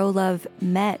and Grow Love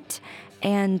met,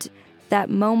 and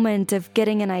that moment of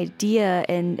getting an idea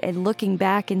and looking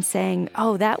back and saying,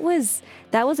 oh, that was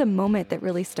a moment that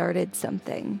really started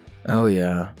something. Oh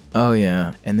yeah.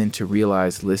 And then to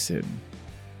realize, listen,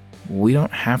 we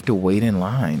don't have to wait in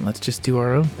line. Let's just do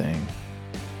our own thing.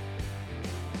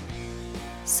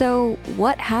 So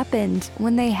what happened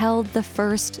when they held the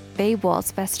first Babe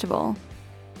Walls Festival?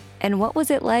 And what was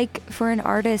it like for an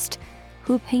artist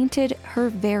who painted her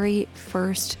very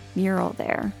first mural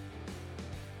there?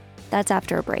 That's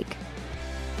after a break.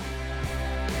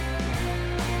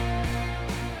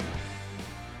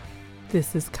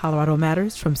 This is Colorado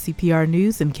Matters from CPR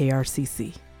News and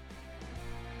KRCC.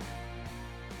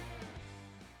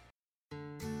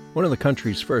 One of the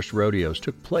country's first rodeos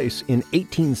took place in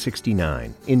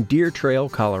 1869 in Deer Trail,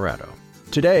 Colorado.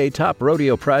 Today, top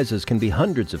rodeo prizes can be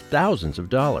hundreds of thousands of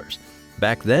dollars.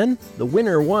 Back then, the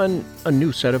winner won a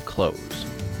new set of clothes.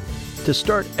 To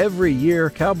start every year,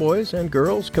 cowboys and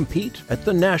girls compete at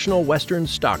the National Western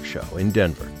Stock Show in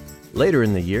Denver. Later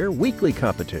in the year, weekly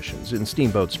competitions in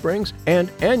Steamboat Springs and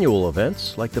annual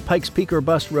events like the Pikes Peak or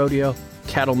Bust Rodeo,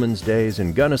 Cattlemen's Days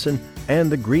in Gunnison,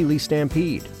 and the Greeley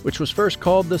Stampede, which was first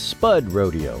called the Spud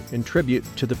Rodeo in tribute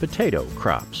to the potato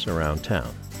crops around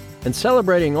town. And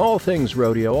celebrating all things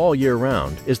rodeo all year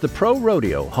round is the Pro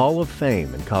Rodeo Hall of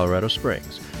Fame in Colorado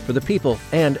Springs for the people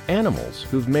and animals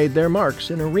who've made their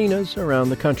marks in arenas around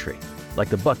the country, like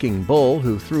the bucking bull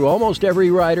who threw almost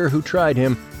every rider who tried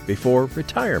him before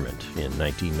retirement in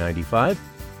 1995.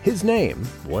 His name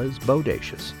was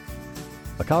Bodacious.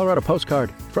 A Colorado postcard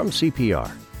from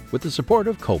CPR with the support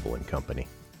of Coble & Company.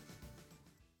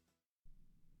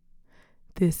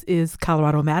 This is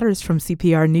Colorado Matters from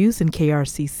CPR News and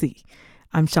KRCC.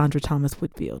 I'm Chandra Thomas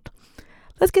Whitfield.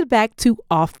 Let's get back to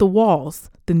Off the Walls,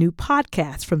 the new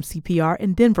podcast from CPR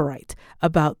and Denverite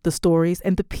about the stories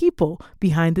and the people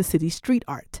behind the city's street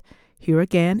art. Here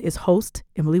again is host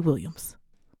Emily Williams.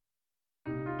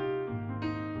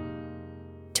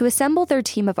 To assemble their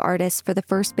team of artists for the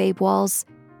first Babe Walls,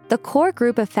 the core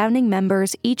group of founding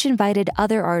members each invited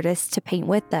other artists to paint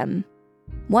with them.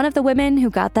 One of the women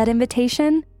who got that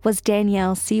invitation was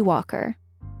Danielle Seawalker.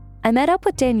 I met up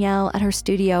with Danielle at her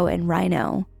studio in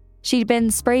Rhino. She'd been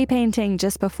spray painting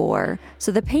just before,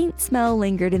 so the paint smell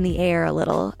lingered in the air a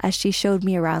little as she showed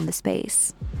me around the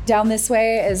space. Down this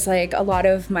way is like a lot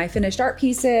of my finished art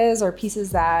pieces or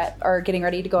pieces that are getting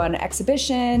ready to go on an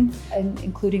exhibition, and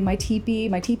including my teepee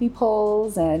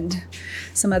poles and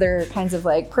some other kinds of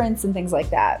like prints and things like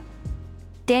that.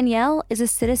 Danielle is a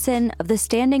citizen of the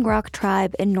Standing Rock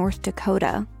tribe in North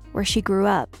Dakota, where she grew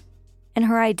up, and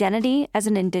her identity as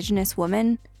an Indigenous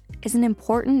woman is an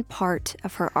important part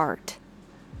of her art.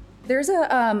 There's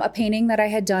a painting that I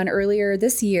had done earlier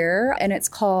this year, and it's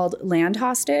called Land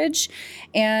Hostage.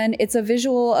 And it's a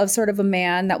visual of sort of a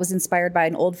man that was inspired by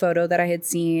an old photo that I had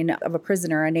seen of a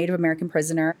prisoner, a Native American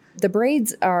prisoner. The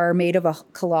braids are made of a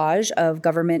collage of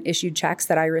government-issued checks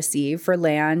that I receive for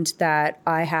land that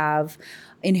I have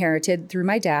inherited through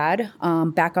my dad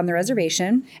back on the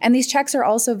reservation. And these checks are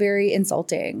also very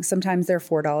insulting. Sometimes they're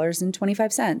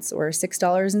 $4.25 or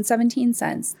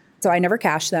 $6.17. So I never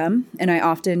cash them, and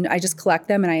I just collect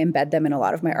them and I embed them in a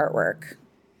lot of my artwork.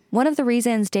 One of the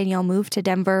reasons Danielle moved to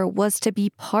Denver was to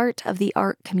be part of the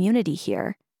art community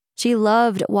here. She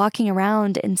loved walking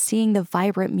around and seeing the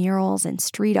vibrant murals and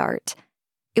street art.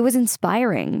 It was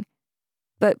inspiring.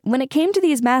 But when it came to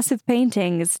these massive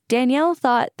paintings, Danielle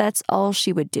thought that's all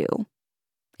she would do.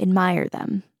 Admire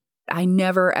them. I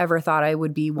never ever thought I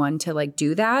would be one to like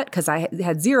do that because I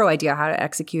had zero idea how to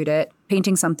execute it.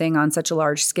 Painting something on such a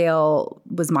large scale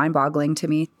was mind-boggling to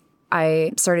me.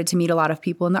 I started to meet a lot of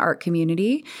people in the art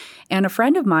community, and a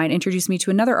friend of mine introduced me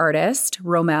to another artist,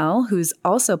 Romel, who's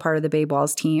also part of the Babe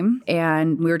Walls team.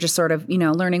 And we were just sort of,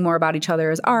 learning more about each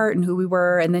other's art and who we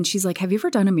were. And then she's like, "Have you ever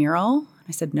done a mural?"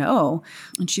 I said, "No."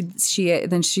 And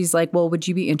she's like, "Well, would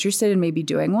you be interested in maybe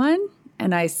doing one?"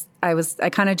 And I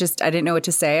didn't know what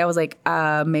to say. I was like,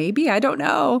 maybe, I don't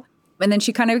know. And then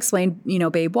she kind of explained,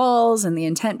 Babe Walls and the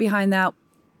intent behind that.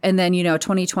 And then,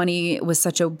 2020 was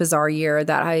such a bizarre year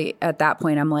that at that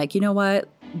point, I'm like, you know what?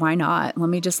 Why not? Let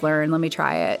me just learn. Let me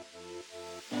try it.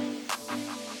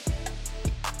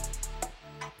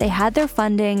 They had their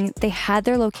funding, they had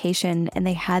their location, and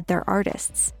they had their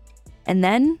artists. And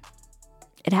then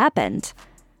it happened.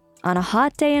 On a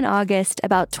hot day in August,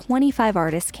 about 25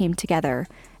 artists came together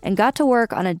and got to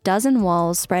work on a dozen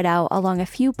walls spread out along a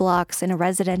few blocks in a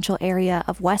residential area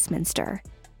of Westminster.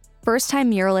 First-time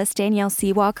muralist Danielle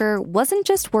Seawalker wasn't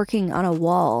just working on a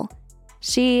wall.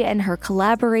 She and her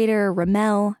collaborator,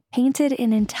 Ramel, painted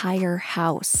an entire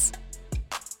house.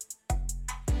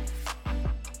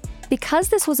 Because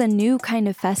this was a new kind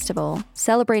of festival,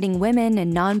 celebrating women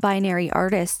and non-binary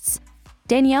artists,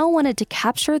 Danielle wanted to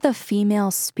capture the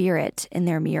female spirit in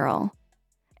their mural.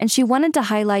 And she wanted to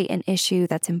highlight an issue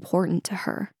that's important to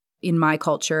her. In my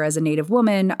culture as a Native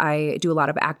woman, I do a lot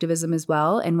of activism as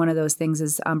well. And one of those things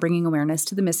is bringing awareness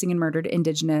to the missing and murdered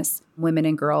Indigenous women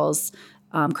and girls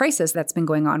crisis that's been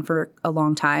going on for a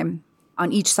long time.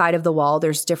 On each side of the wall,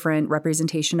 there's different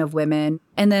representation of women.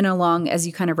 And then as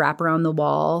you kind of wrap around the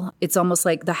wall, it's almost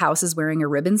like the house is wearing a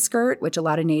ribbon skirt, which a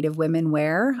lot of Native women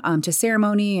wear to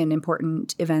ceremony and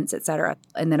important events, etc.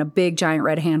 And then a big giant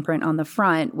red handprint on the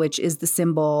front, which is the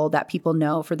symbol that people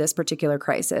know for this particular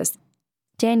crisis.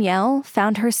 Danielle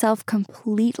found herself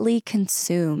completely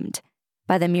consumed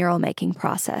by the mural making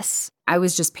process. I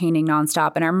was just painting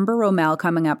nonstop. And I remember Romel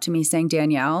coming up to me saying,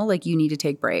 "Danielle, you need to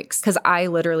take breaks." Because I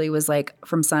literally was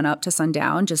from sun up to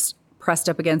sundown, just pressed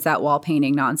up against that wall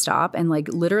painting nonstop. And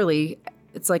literally,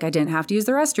 it's I didn't have to use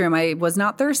the restroom. I was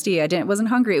not thirsty. Wasn't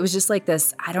hungry. It was just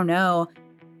this, I don't know,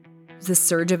 this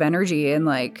surge of energy. And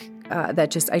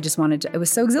it was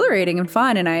so exhilarating and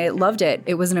fun. And I loved it.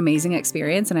 It was an amazing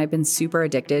experience. And I've been super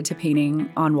addicted to painting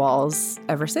on walls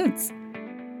ever since.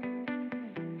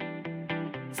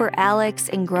 For Alex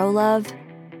and Grolove,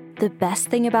 the best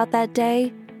thing about that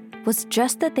day was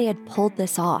just that they had pulled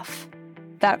this off.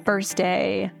 That first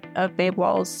day of Babe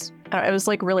Walls, it was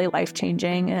really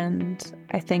life-changing. And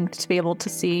I think to be able to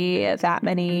see that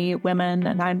many women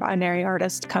and non-binary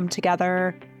artists come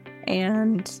together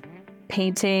and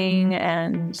painting,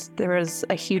 and there was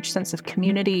a huge sense of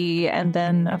community. And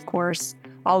then, of course,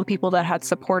 all the people that had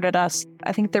supported us.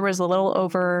 I think there was a little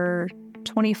over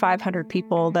 2,500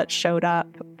 people that showed up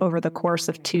over the course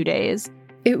of 2 days.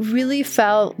 It really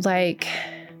felt like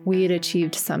we had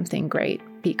achieved something great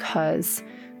because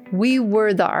we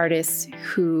were the artists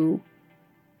who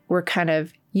were kind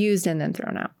of used and then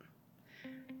thrown out.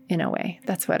 In a way,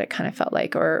 that's what it kind of felt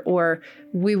like, or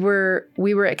we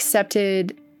were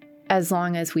accepted as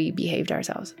long as we behaved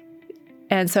ourselves.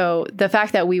 And so the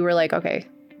fact that we were like, okay,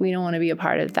 we don't want to be a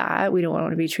part of that. We don't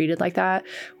want to be treated like that.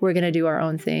 We're going to do our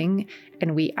own thing.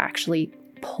 And we actually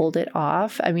pulled it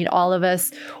off. I mean, all of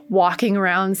us walking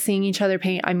around, seeing each other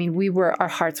paint. I mean, our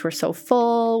hearts were so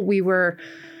full. We were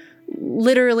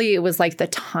literally, it was like the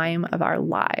time of our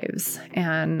lives.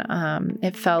 And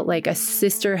it felt like a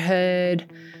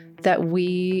sisterhood that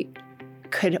we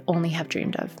could only have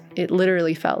dreamed of. It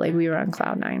literally felt like we were on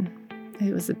cloud nine.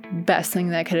 It was the best thing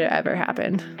that could have ever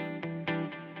happened.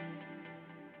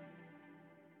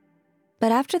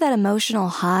 But after that emotional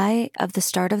high of the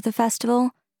start of the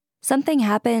festival, something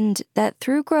happened that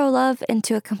threw Grow Love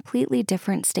into a completely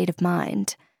different state of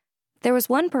mind. There was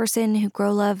one person who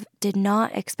Grow Love did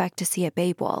not expect to see at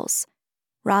Babe Walls,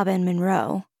 Robin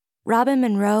Monroe. Robin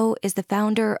Monroe is the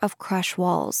founder of Crush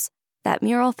Walls, that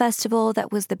mural festival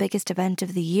that was the biggest event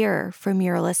of the year for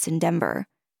muralists in Denver.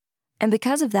 And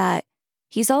because of that,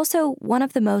 he's also one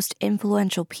of the most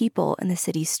influential people in the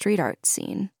city's street art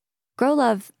scene. Grow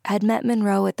Love had met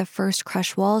Monroe at the first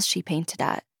Crush Walls she painted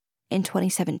at in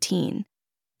 2017.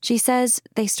 She says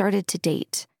they started to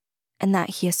date and that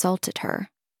he assaulted her.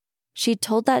 She'd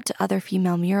told that to other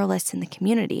female muralists in the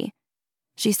community.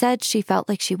 She said she felt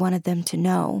like she wanted them to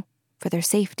know for their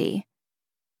safety.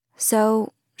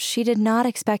 So she did not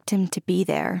expect him to be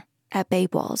there at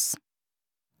Babe Walls.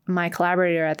 My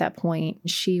collaborator at that point,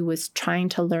 she was trying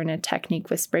to learn a technique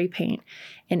with spray paint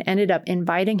and ended up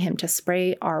inviting him to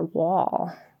spray our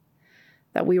wall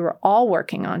that we were all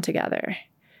working on together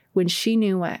when she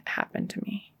knew what happened to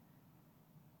me.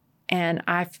 And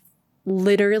I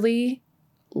literally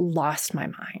lost my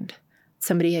mind.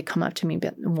 Somebody had come up to me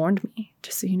and warned me,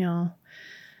 just so you know,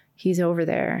 he's over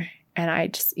there. And I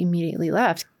just immediately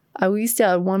left. We still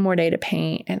had one more day to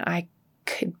paint, and I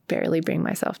could barely bring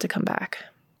myself to come back.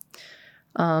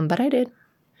 But I did.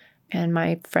 And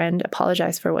my friend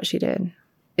apologized for what she did.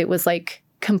 It was like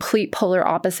complete polar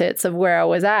opposites of where I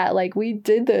was at. Like, we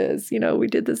did this, we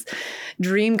did this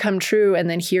dream come true. And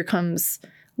then here comes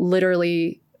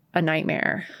literally a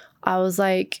nightmare. I was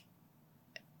like,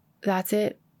 that's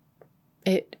it.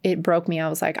 It broke me. I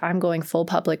was like, I'm going full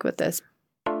public with this.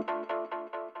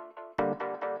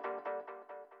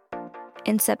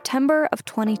 In September of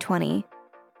 2020,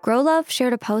 Grow Love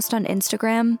shared a post on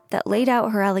Instagram that laid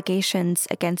out her allegations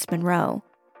against Monroe.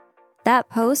 That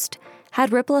post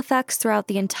had ripple effects throughout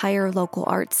the entire local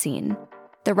art scene.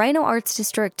 The Rhino Arts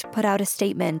District put out a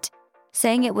statement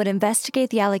saying it would investigate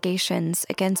the allegations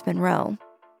against Monroe.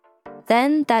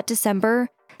 Then, that December,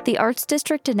 the Arts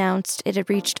District announced it had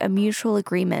reached a mutual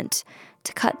agreement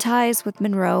to cut ties with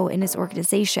Monroe and his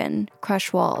organization,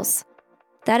 Crush Walls.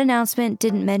 That announcement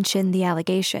didn't mention the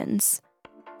allegations.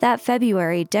 That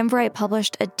February, Denverite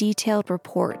published a detailed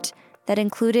report that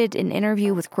included an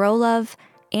interview with Grow Love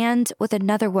and with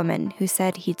another woman who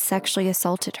said he'd sexually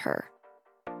assaulted her.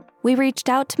 We reached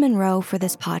out to Monroe for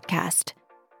this podcast,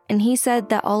 and he said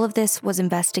that all of this was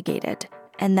investigated,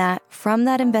 and that from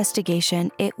that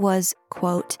investigation, it was,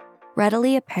 quote,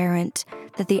 readily apparent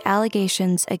that the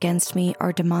allegations against me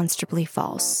are demonstrably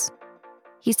false.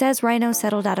 He says Rhino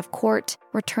settled out of court,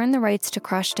 returned the rights to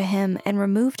Crush to him, and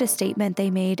removed a statement they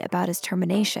made about his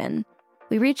termination.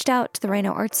 We reached out to the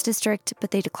Rhino Arts District, but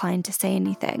they declined to say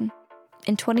anything.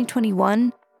 In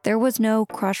 2021, there was no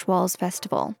Crush Walls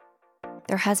Festival.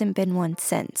 There hasn't been one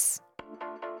since.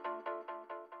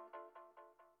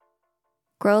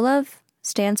 Grow Love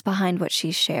stands behind what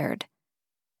she shared,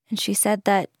 and she said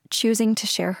that choosing to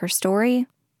share her story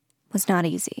was not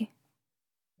easy.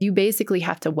 You basically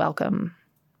have to welcome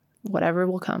whatever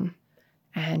will come.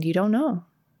 And you don't know,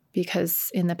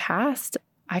 because in the past,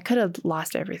 I could have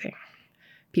lost everything.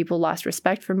 People lost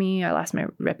respect for me. I lost my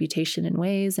reputation in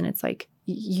ways. And it's like,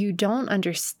 you don't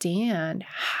understand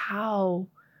how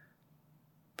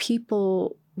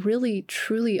people really,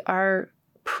 truly are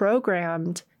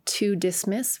programmed to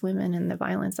dismiss women and the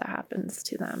violence that happens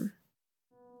to them.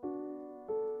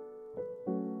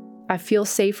 I feel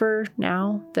safer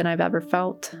now than I've ever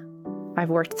felt. I've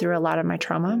worked through a lot of my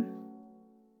trauma.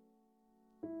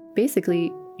 Basically,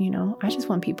 I just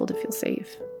want people to feel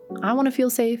safe. I want to feel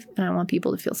safe, and I want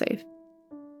people to feel safe.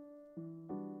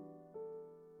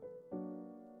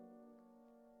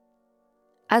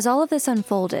 As all of this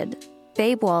unfolded,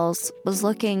 Babe Walls was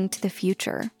looking to the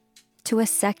future, to a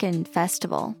second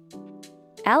festival.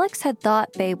 Alex had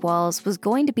thought Babe Walls was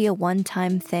going to be a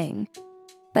one-time thing,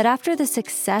 but after the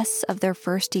success of their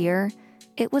first year,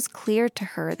 it was clear to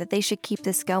her that they should keep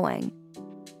this going.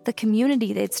 The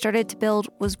community they'd started to build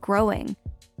was growing,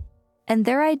 and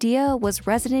their idea was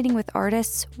resonating with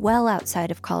artists well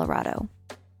outside of Colorado.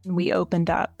 We opened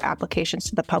up applications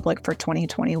to the public for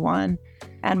 2021,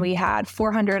 and we had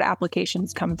 400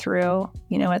 applications come through.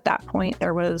 At that point,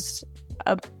 there was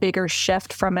a bigger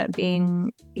shift from it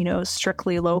being,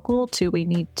 strictly local to we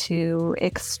need to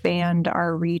expand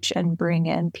our reach and bring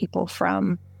in people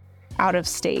from out of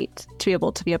state to be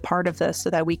able to be a part of this so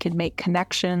that we can make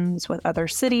connections with other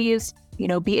cities,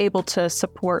 be able to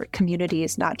support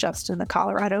communities, not just in the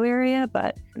Colorado area,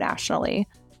 but nationally.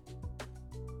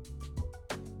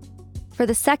 For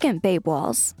the second Babe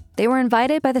Walls, they were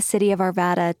invited by the city of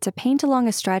Arvada to paint along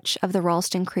a stretch of the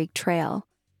Ralston Creek Trail.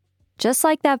 Just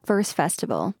like that first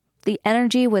festival, the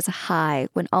energy was high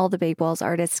when all the Babe Walls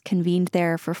artists convened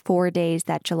there for 4 days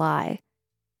that July.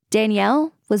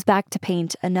 Danielle was back to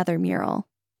paint another mural.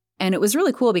 And it was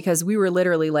really cool because we were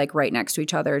literally like right next to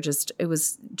each other. It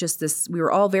was just this, we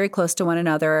were all very close to one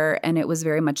another. And it was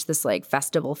very much this like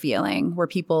festival feeling where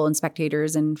people and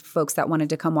spectators and folks that wanted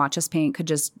to come watch us paint could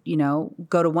just,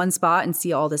 go to one spot and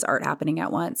see all this art happening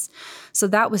at once. So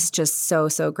that was just so,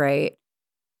 so great.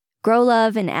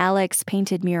 Grolove and Alex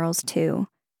painted murals too.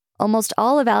 Almost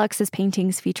all of Alex's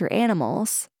paintings feature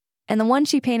animals. And the one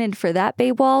she painted for that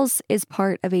Babe Walls is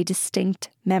part of a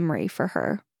distinct memory for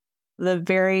her. The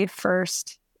very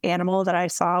first animal that I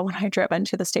saw when I drove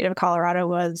into the state of Colorado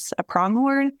was a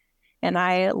pronghorn. And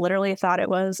I literally thought it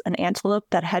was an antelope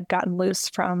that had gotten loose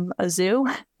from a zoo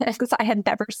because I had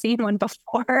never seen one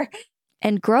before.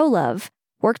 And Grolove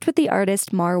worked with the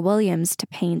artist Mar Williams to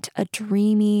paint a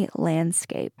dreamy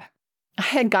landscape. I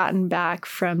had gotten back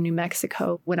from New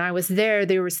Mexico. When I was there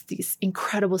was these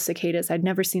incredible cicadas. I'd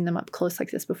never seen them up close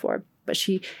like this before. But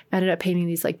she ended up painting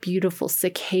these like beautiful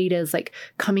cicadas, like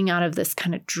coming out of this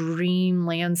kind of dream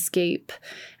landscape.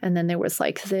 And then there was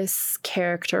like this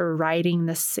character riding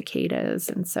the cicadas.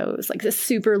 And so it was like this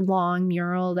super long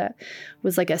mural that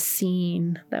was like a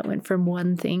scene that went from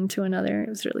one thing to another. It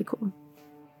was really cool.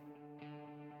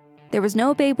 There was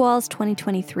no Babe Walls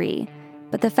 2023,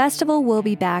 but the festival will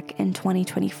be back in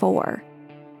 2024.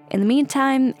 In the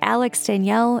meantime, Alex,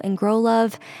 Danielle, and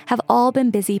Grolove have all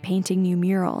been busy painting new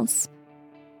murals.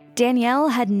 Danielle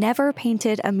had never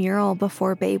painted a mural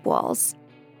before Babe Walls,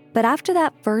 but after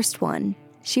that first one,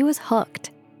 she was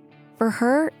hooked. For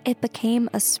her, it became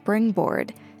a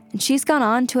springboard, and she's gone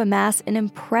on to amass an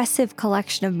impressive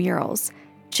collection of murals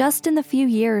just in the few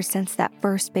years since that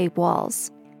first Babe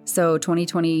Walls. So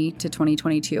 2020 to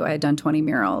 2022, I had done 20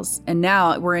 murals. And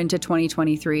now we're into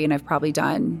 2023, and I've probably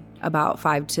done about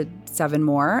 5 to 7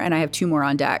 more, and I have 2 more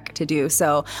on deck to do.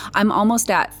 So I'm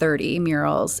almost at 30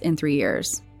 murals in 3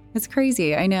 years. It's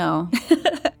crazy, I know.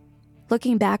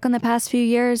 Looking back on the past few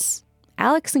years,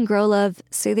 Alex and Grolove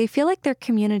say they feel like their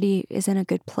community is in a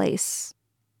good place.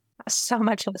 So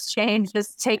much has changed.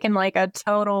 It's taken like a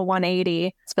total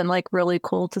 180. It's been like really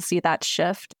cool to see that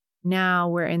shift. Now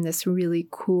we're in this really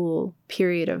cool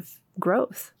period of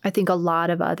growth. I think a lot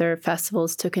of other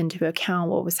festivals took into account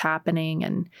what was happening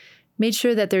and made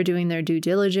sure that they're doing their due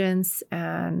diligence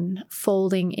and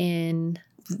folding in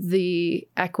the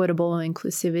equitable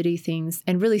inclusivity things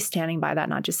and really standing by that,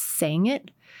 not just saying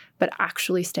it, but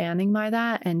actually standing by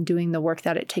that and doing the work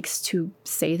that it takes to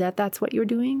say that that's what you're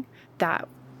doing. That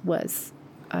was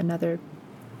another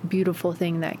beautiful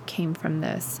thing that came from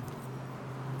this.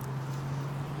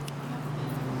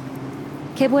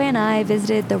 Kibwe and I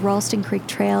visited the Ralston Creek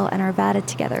Trail and Arvada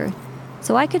together,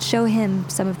 so I could show him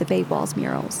some of the Babe Walls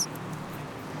murals.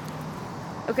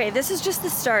 Okay, this is just the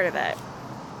start of it.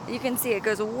 You can see it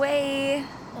goes way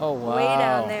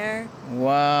down there.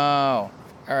 Wow.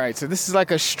 All right, so this is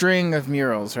like a string of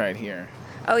murals right here.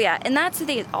 Oh yeah, and that's the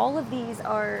thing. All of these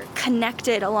are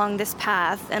connected along this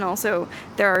path, and also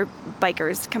there are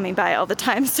bikers coming by all the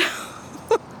time, so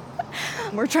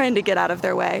we're trying to get out of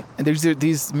their way. And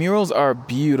these murals are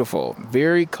beautiful,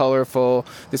 very colorful.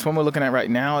 This one we're looking at right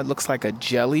now, it looks like a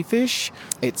jellyfish.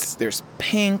 There's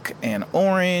pink and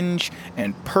orange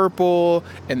and purple,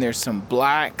 and there's some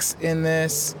blacks in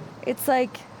this. It's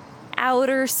like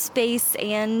outer space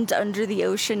and under the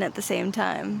ocean at the same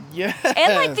time. Yeah.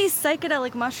 And like these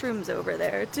psychedelic mushrooms over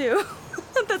there too.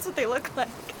 That's what they look like.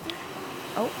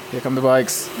 Oh. Here come the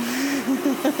bikes.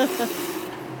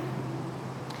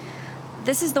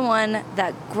 This is the one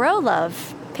that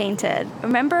Grolove painted.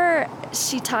 Remember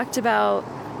she talked about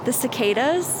the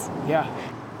cicadas? Yeah.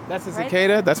 That's a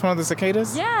cicada? Right? That's one of the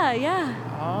cicadas? Yeah.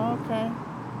 Oh, okay.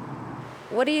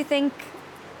 What do you think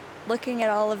looking at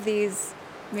all of these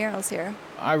murals here?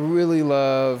 I really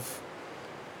love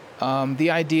the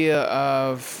idea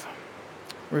of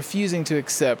refusing to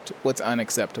accept what's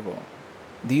unacceptable.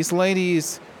 These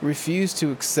ladies refuse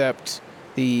to accept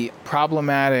the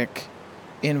problematic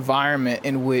environment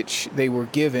in which they were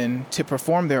given to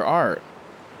perform their art.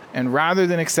 And rather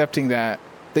than accepting that,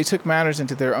 they took matters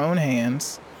into their own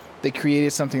hands. They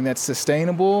created something that's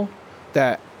sustainable,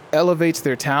 that elevates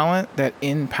their talent, that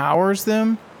empowers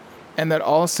them, and that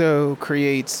also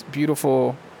creates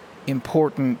beautiful,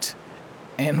 important,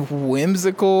 and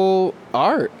whimsical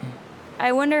art.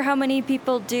 I wonder how many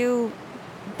people do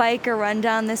bike or run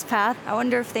down this path. I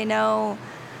wonder if they know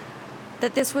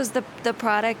that this was the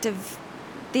product of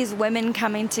these women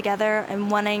coming together and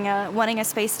wanting a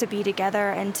space to be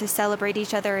together and to celebrate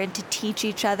each other and to teach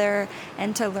each other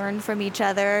and to learn from each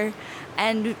other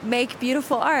and make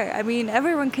beautiful art. I mean,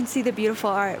 everyone can see the beautiful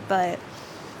art, but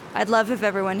I'd love if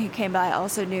everyone who came by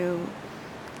also knew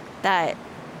that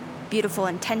beautiful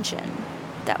intention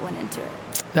that went into it.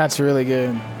 That's really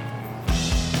good.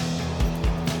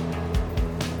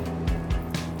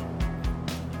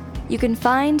 You can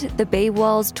find the Bay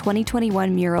Walls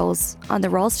 2021 murals on the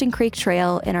Ralston Creek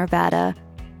Trail in Arvada,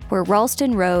 where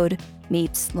Ralston Road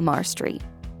meets Lamar Street.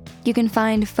 You can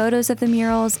find photos of the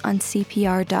murals on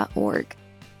CPR.org.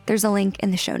 There's a link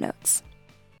in the show notes.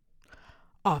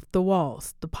 Off the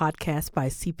Walls, the podcast by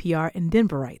CPR and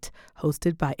Denverite,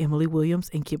 hosted by Emily Williams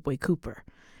and Kipway Cooper.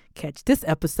 Catch this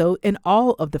episode and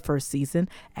all of the first season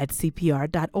at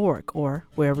CPR.org or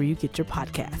wherever you get your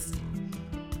podcasts.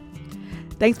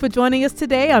 Thanks for joining us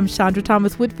today. I'm Chandra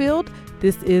Thomas Whitfield.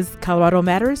 This is Colorado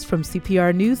Matters from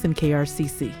CPR News and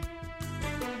KRCC.